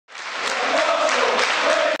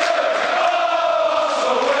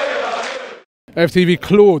AFTV,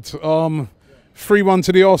 Claude, 3-1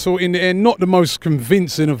 to the Arsenal in the end. Not the most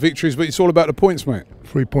convincing of victories, but it's all about the points, mate.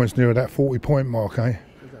 3 points nearer that 40-point mark, eh?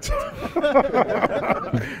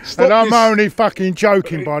 And I'm only fucking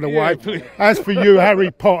joking, by the way. Please. As for you, Harry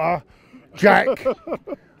Potter, Jack,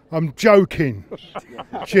 I'm joking.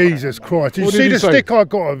 Jesus Christ. Did you see the stick I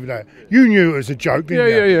got over there? You knew it was a joke, didn't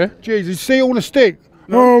you? Yeah. Jesus, see all the stick?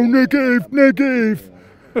 No. Oh, negative.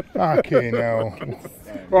 Fucking hell.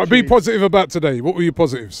 Right, be positive about today. What were your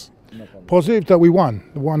positives? Positive that we won.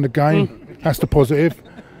 We won the game. That's the positive.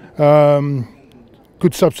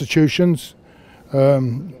 Good substitutions.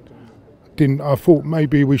 I thought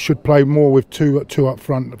maybe we should play more with two up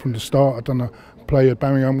front from the start. I don't know. Play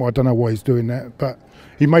Birmingham. I don't know why he's doing that, but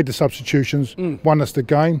he made the substitutions. Won us the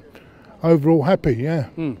game. Overall, happy. Yeah.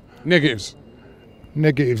 Negatives.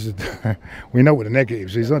 Negatives. We know what the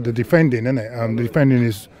negatives is. The defending, isn't it? The defending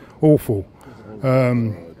is awful.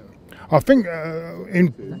 I think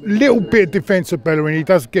in little bit of defensive Bellerin, he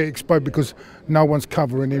does get exposed because no one's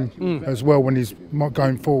covering him as well when he's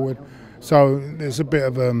going forward. So there's a bit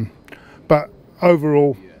of but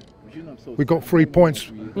overall, we got 3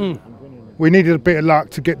 points. We needed a bit of luck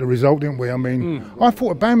to get the result, didn't we? I mean, I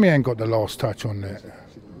thought Aubameyang got the last touch on that.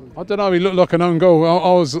 I don't know. He looked like an own goal.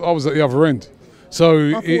 I was at the other end. So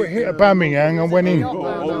I thought it hit Aubameyang and went in. On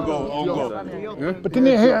goal. Yeah? But didn't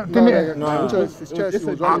it hit? Didn't it? No, it's chest. He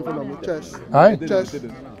was running for them. Chest. Hey? Chest.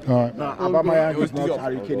 All right. No, Aubameyang is not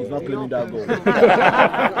Harry Kane. He's not claiming that goal.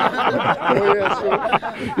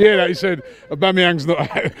 Yeah, like you said, Aubameyang's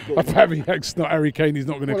not Harry Kane. He's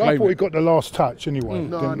not going to claim I thought it. he got the last touch anyway.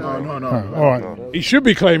 No. All right. He should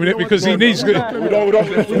be claiming it because he needs. We don't.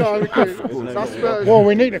 Well,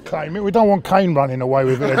 we need to claim it. We don't want Kane running away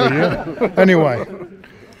with it every year. Anyway,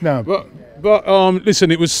 no. But listen,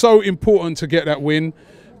 it was so important to get that win.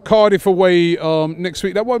 Cardiff away next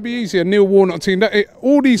week. That won't be easy. A Neil Warnock team.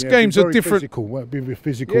 All these games are different. It'll be a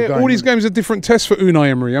physical game. All these games are different tests for Unai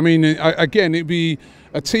Emery. I mean, again, it'd be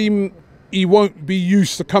a team he won't be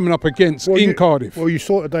used to coming up against in Cardiff. Well, you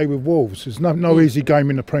saw today with Wolves. There's no easy game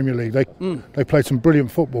in the Premier League. They played some brilliant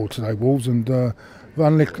football today, Wolves, and were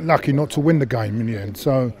unlucky not to win the game in the end.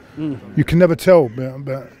 So you can never tell.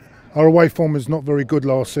 But our away form is not very good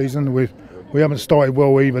last season. We haven't started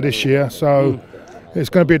well either this year. So. It's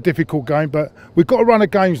going to be a difficult game, but we've got a run of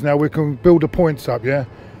games now. We can build the points up, yeah.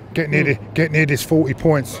 Get near this 40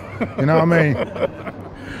 points. You know what I mean?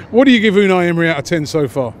 What do you give Unai Emery out of 10 so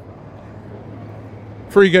far?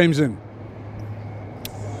 3 games in.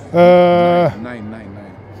 9.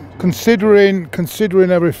 Considering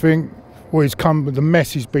everything, well, he's come with the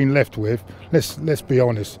mess he's been left with. Let's be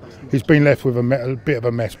honest. He's been left with a bit of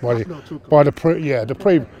a mess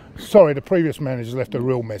the previous manager's left a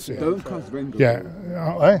real mess here. Don't cuss Wenger. Yeah.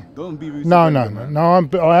 Don't be rude. No.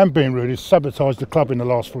 I am being rude. He's sabotaged the club in the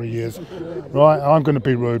last 3 years. Right? I'm going to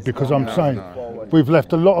be rude because I'm saying we've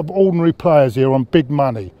left a lot of ordinary players here on big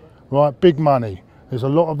money. Right? Big money. There's a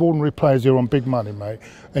lot of ordinary players here on big money, mate.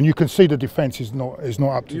 And you can see the defence is not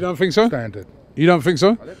up to You don't think so? standard. You don't think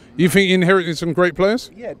so? You think he inherited some great players?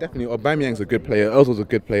 Yeah, definitely. Aubameyang's a good player. Ozil's a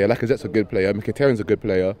good player. Lacazette's a good player. Mkhitaryan's a good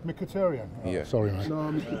player. Mkhitaryan? Yeah. Sorry, mate. No,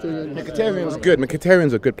 Mkhitaryan's good.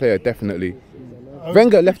 Mkhitaryan's a good player, definitely.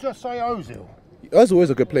 Wenger left. Just say Ozil. Ozil is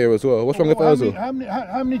a good player as well. What's wrong with Ozil? How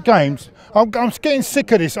many games? I'm getting sick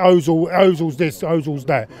of this Ozil's this, Ozil's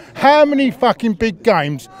that. How many fucking big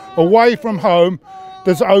games away from home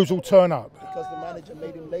does Ozil turn up? Because the manager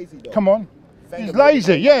made him lazy, though. Come on. He's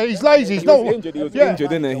lazy, yeah, he's lazy. He was injured,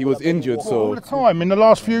 didn't he? He was injured, so... All the time, in the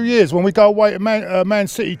last few years, when we go away to Man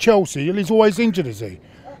City, Chelsea, he's always injured, is he?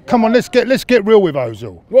 Come on, let's get real with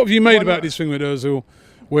Ozil. What have you made about this thing with Ozil,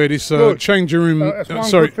 where this changing room... That's one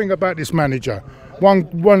good thing about this manager.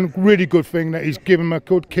 One really good thing that he's given him a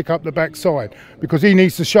good kick up the backside, because he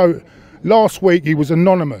needs to show... Last week, he was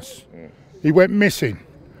anonymous. He went missing.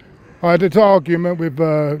 I had an argument with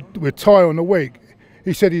Ty on the week.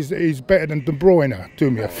 He said he's better than De Bruyne. Do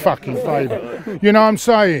me a fucking favour. You know what I'm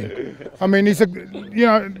saying? I mean, he's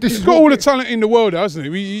he's got all the talent in the world, hasn't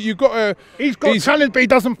he? He's got talent, but he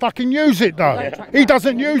doesn't fucking use it, though. He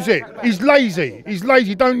doesn't use it. He's lazy. He's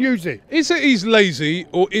lazy. Don't use it. Is it he's lazy,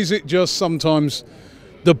 or is it just sometimes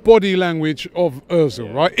the body language of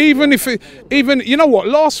Ozil, right? Even you know what?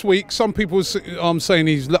 Last week, some people were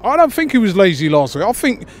saying I don't think he was lazy last week. I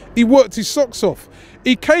think he worked his socks off.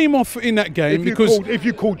 He came off in that game if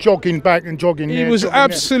you call jogging back and jogging, he was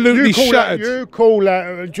absolutely shattered. You call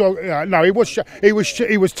that no?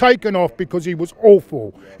 He was taken off because he was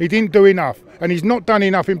awful. He didn't do enough, and he's not done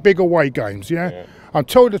enough in big away games. Yeah. I'm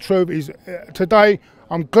telling the truth. Today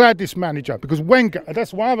I'm glad this manager, because Wenger,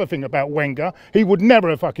 that's one other thing about Wenger, he would never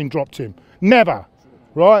have fucking dropped him. Never.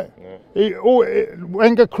 Right?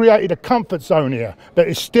 Wenger created a comfort zone here that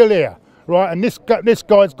is still here. Right? And this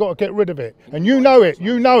guy's got to get rid of it. And you know it.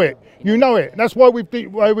 That's why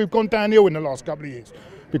we've gone downhill in the last couple of years.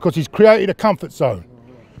 Because he's created a comfort zone.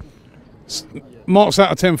 Marks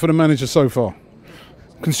out of 10 for the manager so far.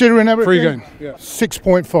 Considering everything, 3 games. Yeah.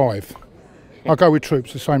 6.5. I'll go with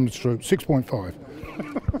Troops, the same as Troops, 6.5.